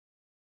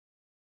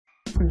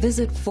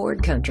Visit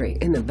Ford Country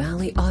in the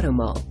Valley Auto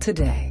Mall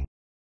today.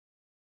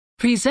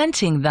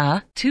 Presenting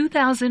the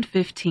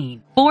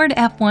 2015 Ford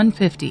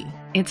F-150.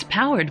 It's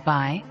powered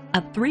by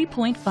a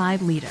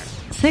 3.5-liter,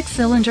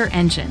 6-cylinder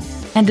engine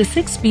and a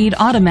 6-speed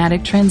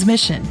automatic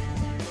transmission.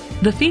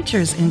 The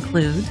features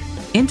include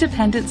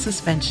independent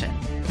suspension,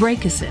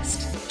 brake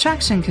assist,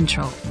 traction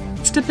control,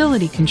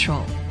 stability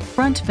control,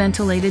 front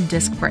ventilated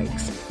disc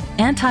brakes,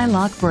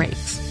 anti-lock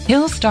brakes,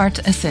 hill start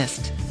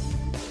assist.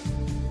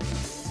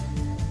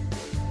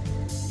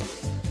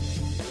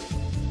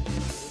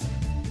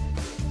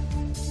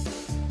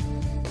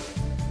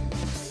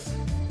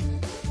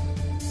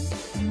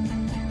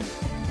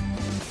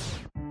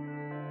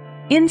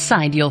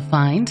 Inside you'll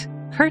find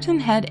curtain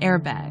head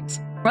airbags,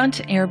 front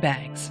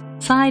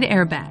airbags,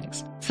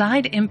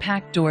 side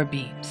impact door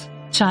beams,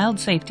 child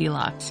safety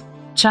locks,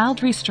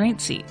 child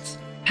restraint seats,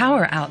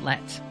 power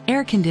outlets,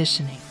 air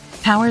conditioning,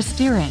 power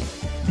steering.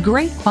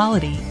 Great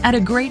quality at a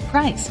great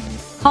price.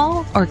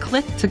 Call or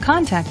click to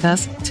contact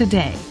us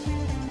today.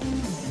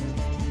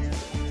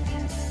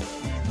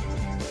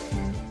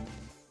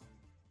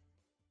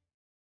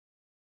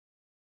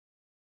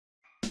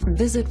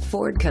 Visit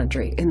Ford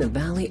Country in the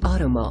Valley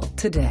Auto Mall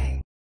today.